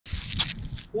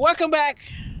Welcome back,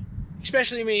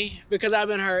 especially me, because I've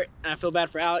been hurt, and I feel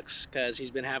bad for Alex because he's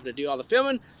been having to do all the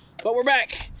filming, but we're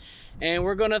back, and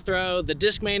we're gonna throw the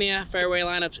Discmania fairway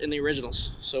lineups in the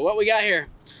originals. So what we got here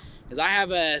is I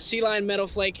have a C-Line Metal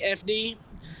Flake FD,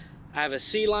 I have a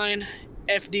C-Line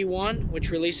FD1, which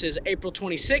releases April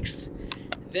 26th,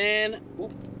 then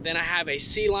I have a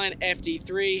C-Line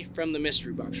FD3 from the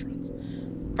mystery box runs.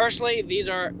 Personally, these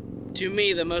are, to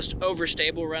me, the most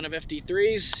overstable run of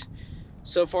FD3s.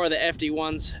 So far, the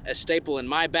FD1's a staple in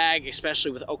my bag,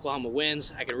 especially with Oklahoma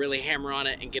winds. I can really hammer on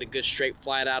it and get a good straight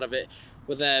flight out of it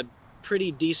with a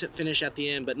pretty decent finish at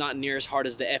the end, but not near as hard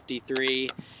as the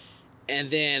FD3. And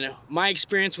then my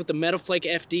experience with the Metal Flake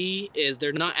FD is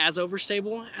they're not as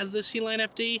overstable as the C-Line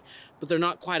FD, but they're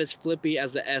not quite as flippy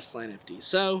as the S-Line FD.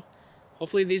 So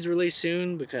hopefully these release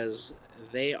soon because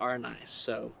they are nice.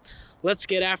 So let's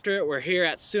get after it. We're here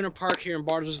at Sooner Park here in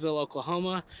Bartlesville,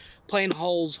 Oklahoma, playing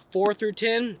holes 4 through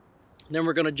 10. Then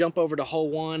we're gonna jump over to hole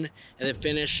 1 and then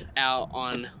finish out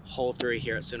on hole 3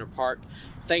 here at Sooner Park.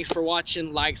 Thanks for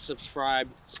watching. Like, subscribe,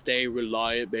 stay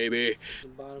Reliant, baby.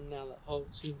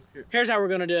 Here's how we're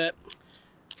gonna do it.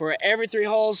 For every 3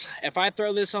 holes, if I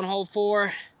throw this on hole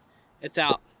 4, it's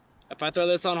out. If I throw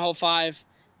this on hole 5,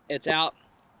 it's out.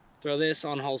 Throw this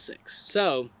on hole 6.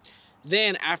 So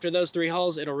then after those 3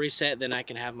 holes, it'll reset, then I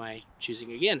can have my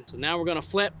choosing again. So now we're gonna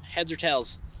flip, heads or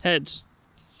tails? Heads.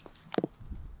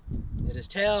 It is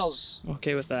tails.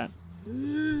 Okay with that.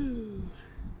 Ooh.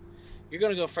 You're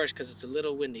gonna go first because it's a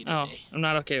little windy today. Oh, I'm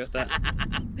not okay with that.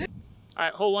 All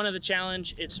right, hole 1 of the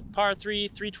challenge. It's par 3,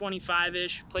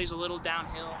 325-ish, plays a little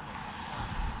downhill.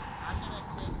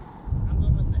 I'm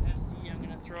going with the FD. I'm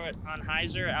gonna throw it on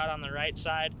hyzer out on the right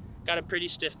side. Got a pretty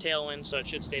stiff tailwind, so it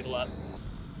should stable up.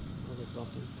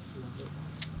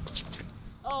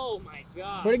 Oh my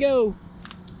God. Where'd it go?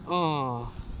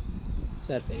 Oh,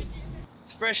 sad face.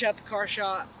 It's fresh out the car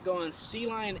shop, going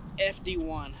C-Line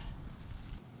FD1.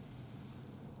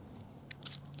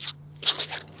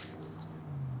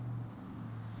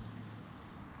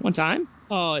 One time?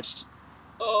 Oh,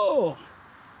 oh,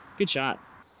 good shot.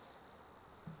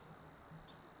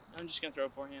 I'm just gonna throw a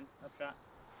forehand up shot.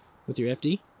 With your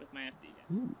FD? With my FD,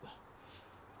 yeah. Ooh.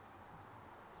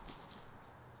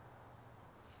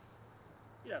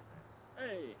 Get up there.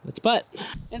 Hey. Let's putt.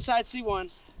 Inside C1.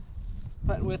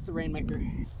 Putting with the Rainmaker.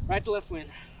 Right to left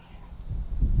wind.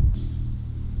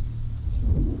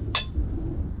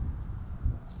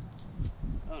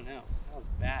 Oh no, that was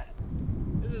bad.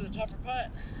 This is a tougher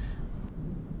putt.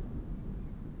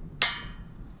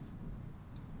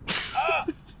 Ah!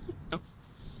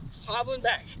 Hobbling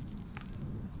back.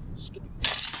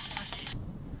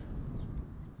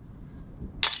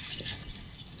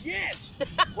 Yes!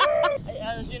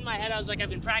 I was in my head, I was like, I've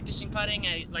been practicing putting,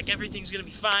 like everything's gonna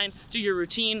be fine. Do your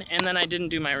routine, and then I didn't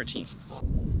do my routine. All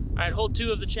right, hole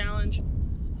 2 of the challenge.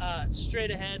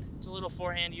 Straight ahead, it's a little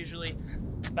forehand usually,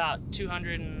 about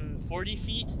 240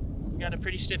 feet. Got a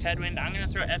pretty stiff headwind. I'm gonna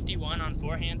throw FD1 on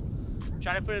forehand.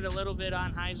 Try to put it a little bit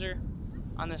on hyzer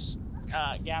on this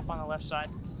gap on the left side.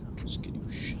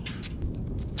 Skadoosh.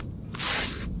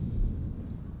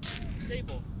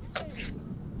 Stable.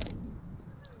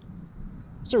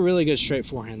 It's a really good straight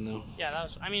forehand though. Yeah, that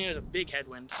was, I mean, it was a big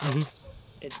headwind.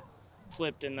 It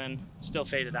flipped and then still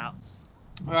faded out.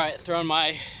 All right, throwing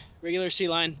my regular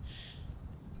C-Line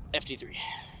FD3.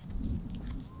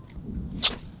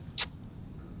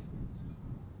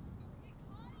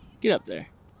 Get up there.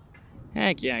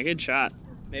 Heck yeah, good shot.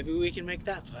 Maybe we can make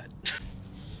that putt.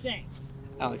 Dang.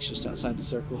 Alex just outside the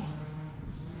circle.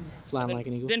 Flying like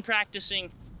an eagle. Been practicing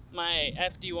my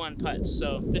FD1 putts,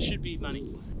 so this should be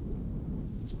money.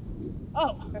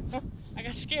 Oh, I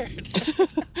got scared.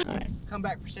 All right,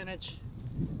 comeback percentage.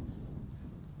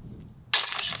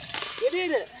 We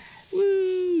did it.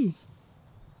 Woo!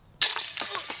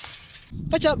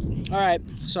 What's up? All right,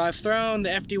 so I've thrown the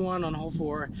FD1 on hole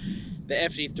 4, the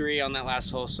FD3 on that last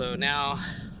hole, so now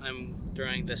I'm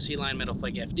throwing the C-Line Metal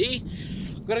Flake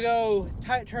FD. I'm gonna go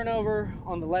tight turnover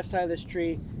on the left side of this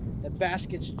tree. The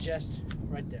basket's just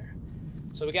right there.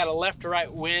 So we got a left to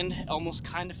right wind. Almost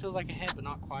kind of feels like a hit, but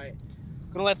not quite.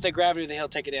 I'm gonna let the gravity of the hill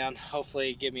take it down.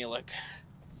 Hopefully give me a look.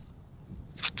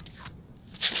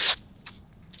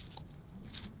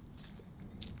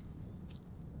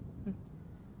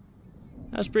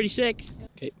 That was pretty sick.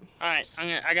 Okay. All right,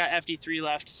 I got FD3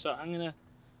 left, so I'm gonna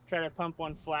try to pump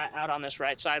one flat out on this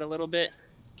right side a little bit.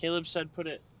 Caleb said put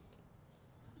it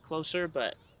closer,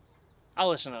 but I'll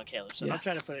listen to what Caleb said. Yeah. I'll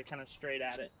try to put it kind of straight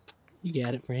at it. You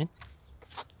got it, friend.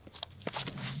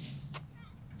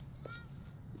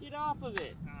 Get off of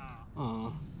it.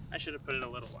 Aw. I should have put it a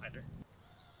little wider.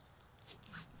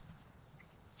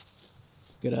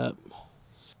 Good up.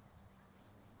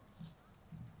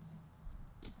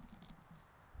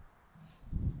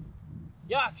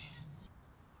 Yuck.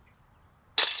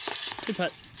 Good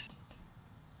putt.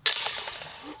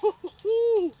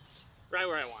 Right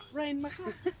where I want it. Right in my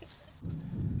car.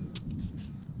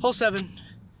 Hole 7,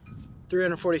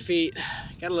 340 feet.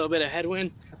 Got a little bit of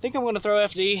headwind. I think I'm gonna throw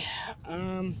FD. I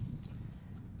don't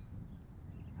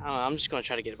know, I'm just gonna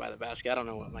try to get it by the basket. I don't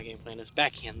know what my game plan is.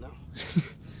 Backhand though.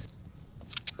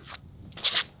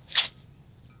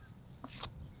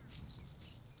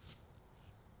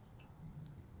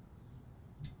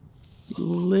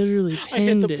 Literally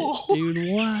pinned it, ball.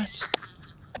 dude. What?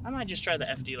 I might just try the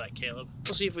FD like Caleb.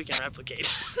 We'll see if we can replicate.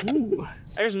 Ooh.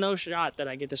 There's no shot that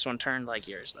I get this one turned like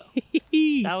yours, though.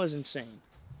 That was insane.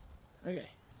 Okay.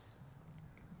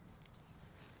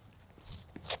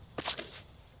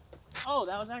 Oh,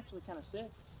 that was actually kind of sick.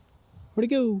 Where'd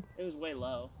it go? It was way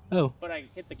low. Oh. But I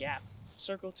hit the gap.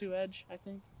 Circle 2 edge, I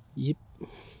think. Yep.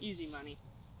 Easy money.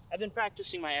 I've been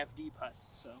practicing my FD putts,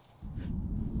 so.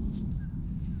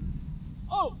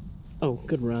 Oh! Oh,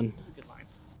 good run. That's a good line.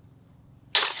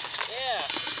 Yeah.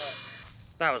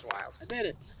 That was wild. I did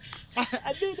it.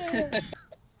 I did it!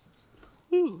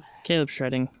 Woo. Caleb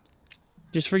shredding.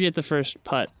 Just forget the first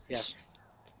putt. Yeah.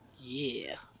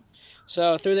 Yeah.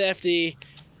 So through the FD,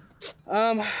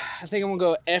 I think I'm gonna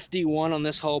go FD1 on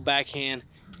this hole backhand.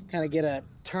 Kind of get a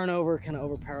turnover, kind of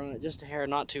overpowering it just a hair,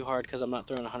 not too hard because I'm not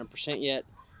throwing 100% yet.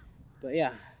 But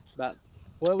yeah, about,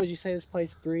 what would you say this plays,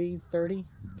 330?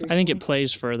 I think it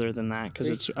plays further than that because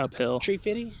it's uphill.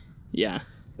 350? Yeah.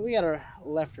 We got our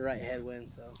left or right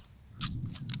headwind, so.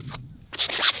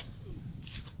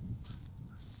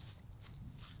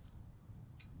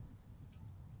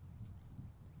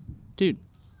 Dude,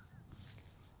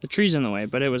 the tree's in the way,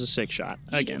 but it was a sick shot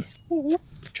again. Yeah.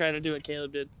 Try to do what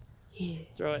Caleb did. Yeah.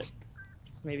 Throw it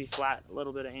maybe flat, a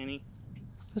little bit of Annie.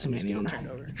 That's a Annie on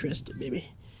turned over. Trust it, baby.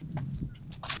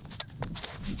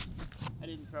 I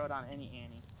didn't throw it on any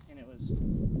Annie, and it was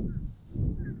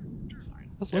fine.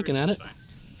 I was looking at it. Fine.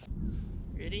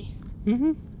 Ready?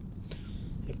 Mm-hmm.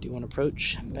 FD1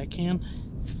 approach, backhand.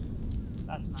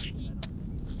 That's not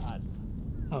good.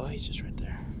 Oh, he's just right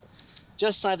there.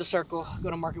 Just inside the circle. I'm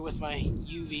gonna mark it with my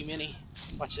UV mini.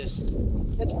 Watch this.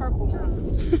 It's purple now.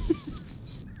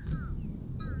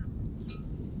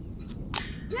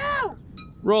 No!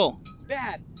 Roll.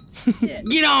 Bad.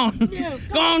 Get on! No,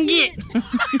 go on, get!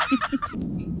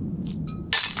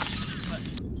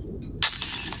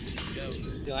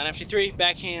 Still on FD3,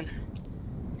 backhand.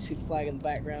 See the flag in the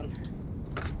background.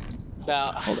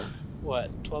 About, Hold on.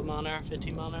 what, 12 mile an hour,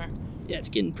 15 mile an hour? Yeah, it's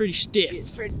getting pretty stiff. It's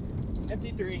pretty,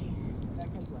 FD3.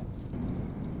 Backhand flex.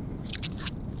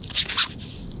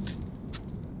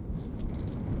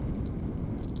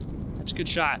 That's a good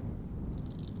shot.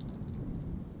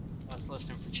 I was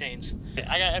listening for chains.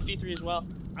 I got FD3 as well.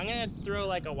 I'm gonna throw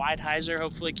like a wide hyzer,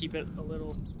 hopefully keep it a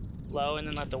little low, and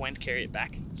then let the wind carry it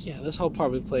back. Yeah, this hole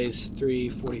probably plays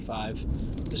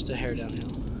 345, just a hair downhill.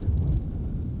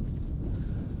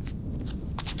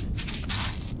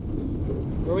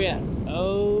 Where we at?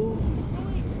 Oh.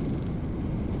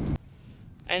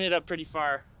 I ended up pretty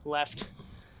far left.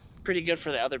 Pretty good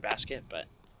for the other basket, but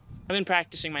I've been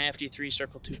practicing my FD3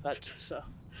 circle 2 putts, so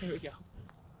here we go.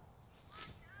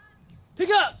 Pick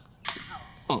up!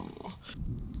 Oh.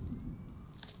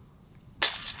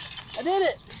 I did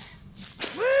it!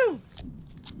 Woo!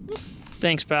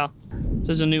 Thanks, pal.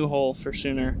 This is a new hole for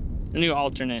Sooner. A new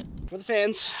alternate. For the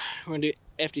fans, we're gonna do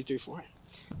FD3 for it.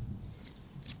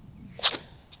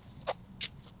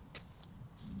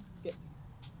 Good.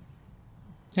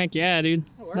 Heck yeah, dude.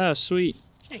 That was sweet.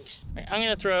 Thanks. Right, I'm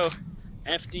gonna throw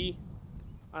FD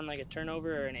on like a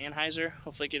turnover or an anhyzer.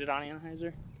 Hopefully get it on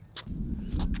anhyzer.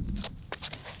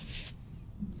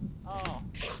 Oh.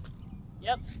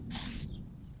 Yep.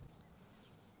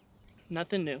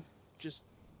 Nothing new. Just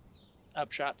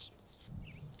up shots.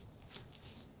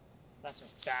 That's a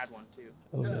bad one too.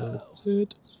 Oh no.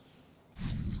 Good.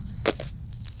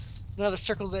 Another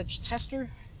circle's edge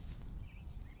tester.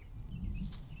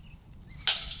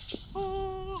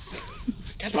 Oh.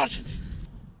 Catch what?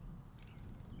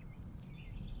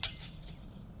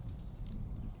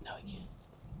 No, I can't.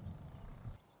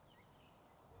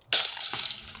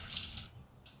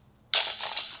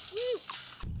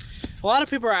 A lot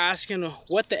of people are asking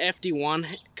what the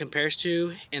FD1 compares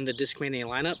to in the Discmania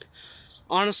lineup.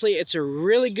 Honestly, it's a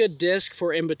really good disc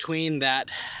for in between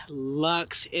that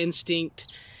Lux Instinct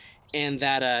and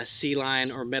that Sea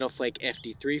Lion or Metal Flake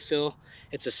FD3 feel.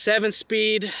 It's a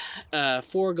 7-speed,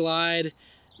 4 glide,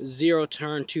 0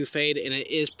 turn, 2 fade, and it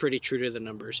is pretty true to the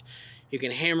numbers. You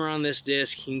can hammer on this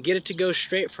disc. You can get it to go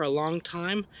straight for a long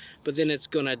time, but then it's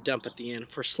gonna dump at the end.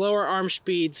 For slower arm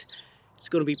speeds, it's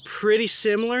gonna be pretty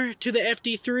similar to the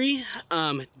FD3.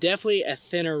 Definitely a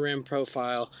thinner rim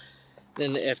profile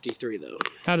than the FD3 though.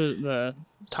 How does the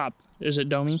top, is it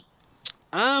domey?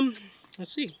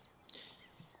 Let's see.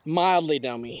 Mildly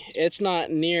domey. It's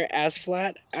not near as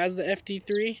flat as the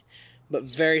FD3, but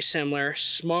very similar.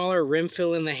 Smaller rim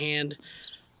fill in the hand.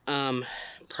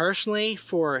 Personally,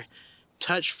 for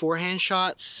touch forehand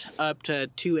shots up to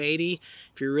 280,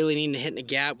 if you're really needing to hit in a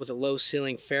gap with a low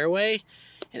ceiling fairway,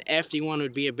 an FD1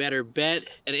 would be a better bet.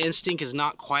 An Instinct is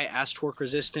not quite as torque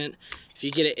resistant. If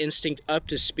you get an Instinct up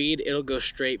to speed, it'll go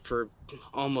straight for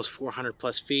almost 400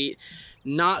 plus feet.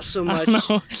 Not so much,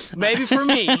 maybe for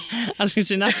me. I was gonna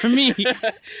say not for me.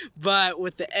 But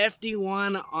with the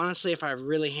FD1, honestly, if I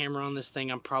really hammer on this thing,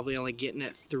 I'm probably only getting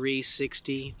at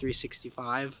 360,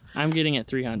 365. I'm getting at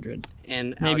 300. And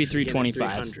maybe Alex is 325.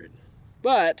 300.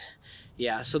 But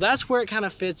yeah, so that's where it kind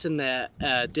of fits in the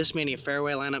Discmania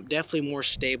fairway lineup. Definitely more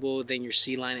stable than your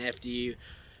C-Line FD,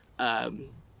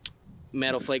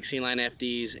 Metal Flake C-Line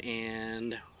FDs,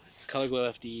 and Color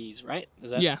Glow FDs, right?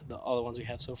 Is that all the ones we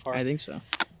have so far? I think so.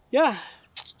 Yeah.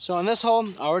 So on this hole,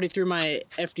 I already threw my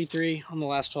FD3 on the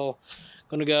last hole.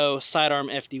 Gonna go sidearm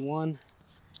FD1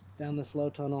 down this low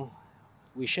tunnel.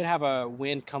 We should have a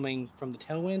wind coming from the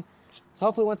tailwind. So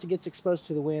hopefully once it gets exposed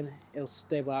to the wind, it'll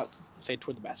stable out, fade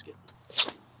toward the basket.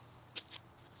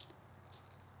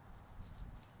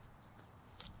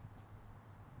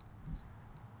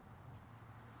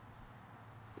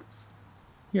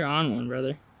 You're on one,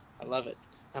 brother. I love it.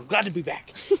 I'm glad to be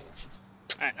back.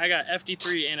 Alright, I got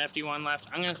FD3 and FD1 left.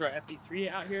 I'm gonna throw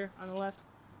FD3 out here on the left.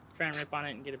 Try and rip on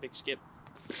it and get a big skip.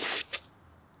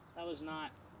 That was not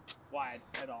wide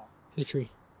at all. Hit a tree.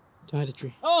 Don't hit a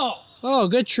tree. Oh! Oh,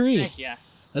 good tree. Heck yeah.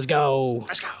 Let's go.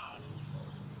 Let's go.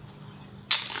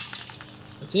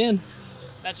 It's in.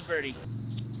 That's a birdie.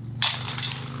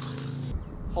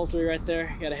 Hole 3 right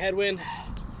there. Got a headwind.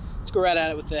 Let's go right at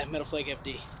it with the Metal Flake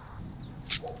FD.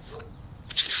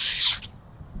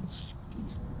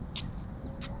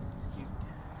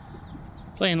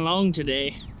 Playing long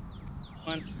today.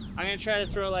 Fun. I'm gonna try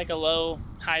to throw like a low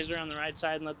hyzer on the right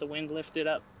side and let the wind lift it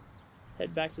up.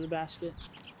 Head back to the basket.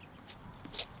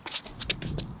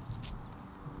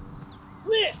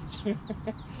 Lift!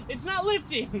 It's not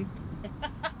lifting!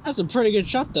 That's a pretty good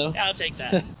shot though. Yeah, I'll take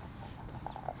that.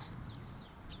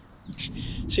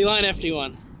 C-Line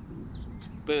FD1.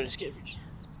 Bonus gift.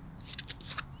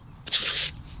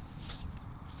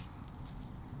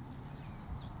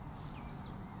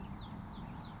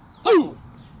 Oh!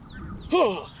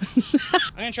 Oh!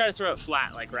 I'm gonna try to throw it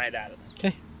flat, like right at it.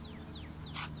 Okay.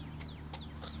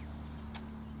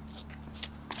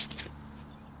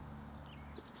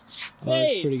 Oh,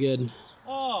 that's pretty good.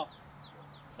 Oh,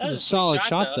 that's a solid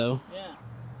shot though. Yeah.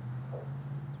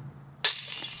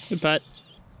 Good putt.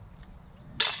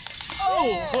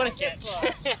 Oh, what a catch.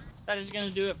 That is gonna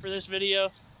do it for this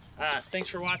video. Thanks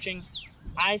for watching.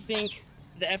 I think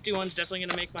the FD1's definitely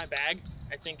gonna make my bag.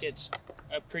 I think it's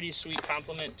a pretty sweet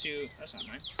compliment to, that's not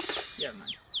mine. Yeah,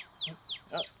 mine.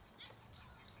 Oh.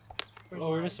 Oh,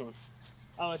 we're missing one.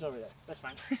 Oh, it's over there. That's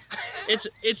fine.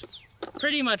 It's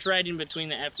pretty much right in between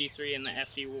the FD3 and the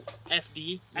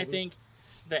FD. I think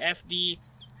the FD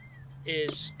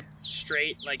is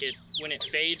straight, like when it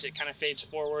fades, it kind of fades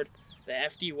forward. The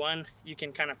FD1, you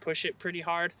can kind of push it pretty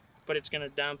hard, but it's gonna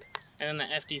dump. And then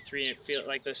the FD3, it feels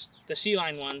like the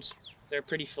C-Line ones, they're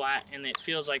pretty flat, and it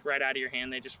feels like right out of your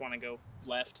hand, they just want to go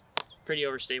left. Pretty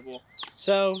overstable.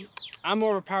 So, I'm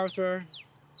more of a power thrower.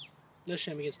 No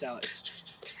shame against Alex.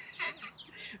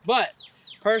 But,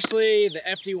 personally, the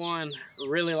FD1,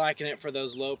 really liking it for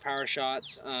those low power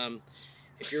shots.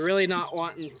 If you're really not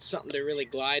wanting something to really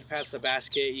glide past the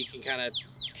basket, you can kind of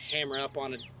hammer up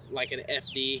on it like an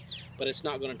FD, but it's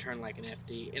not going to turn like an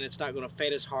FD, and it's not going to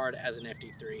fade as hard as an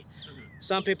FD3.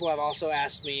 Some people have also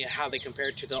asked me how they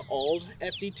compare to the old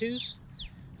FD2s.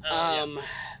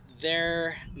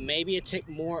 They're maybe a tick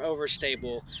more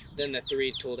overstable than the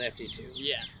 3-tooled FD2.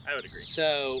 Yeah, I would agree.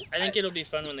 So I think it'll be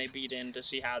fun when they beat in to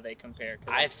see how they compare.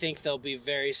 I think they'll be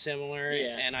very similar,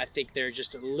 and I think they're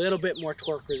just a little bit more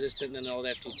torque resistant than the old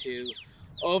FD2.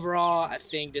 Overall, I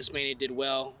think Discmania did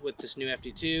well with this new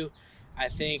FD2. I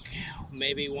think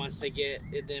maybe once they get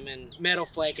them in Metal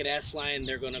Flake and S-Line,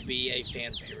 they're going to be a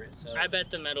fan favorite. So I bet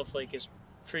the Metal Flake is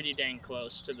pretty dang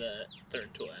close to the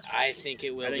 3rd tool. I think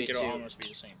it will be too. I think it'll almost be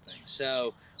the same thing.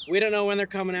 So we don't know when they're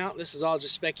coming out. This is all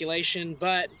just speculation,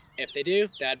 but if they do,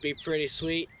 that'd be pretty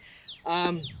sweet.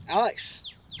 Alex,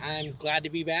 I'm glad to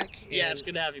be back. Yeah, it's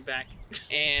good to have you back.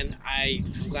 And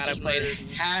I'm glad I played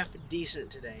half decent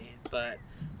today. But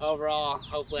overall,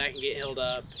 hopefully I can get healed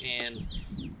up. And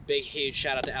big, huge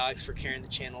shout out to Alex for carrying the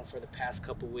channel for the past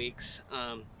couple weeks.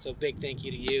 So big thank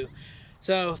you to you.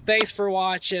 So thanks for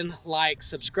watching. Like,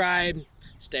 subscribe.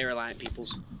 Stay reliant,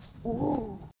 peoples.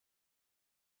 Ooh.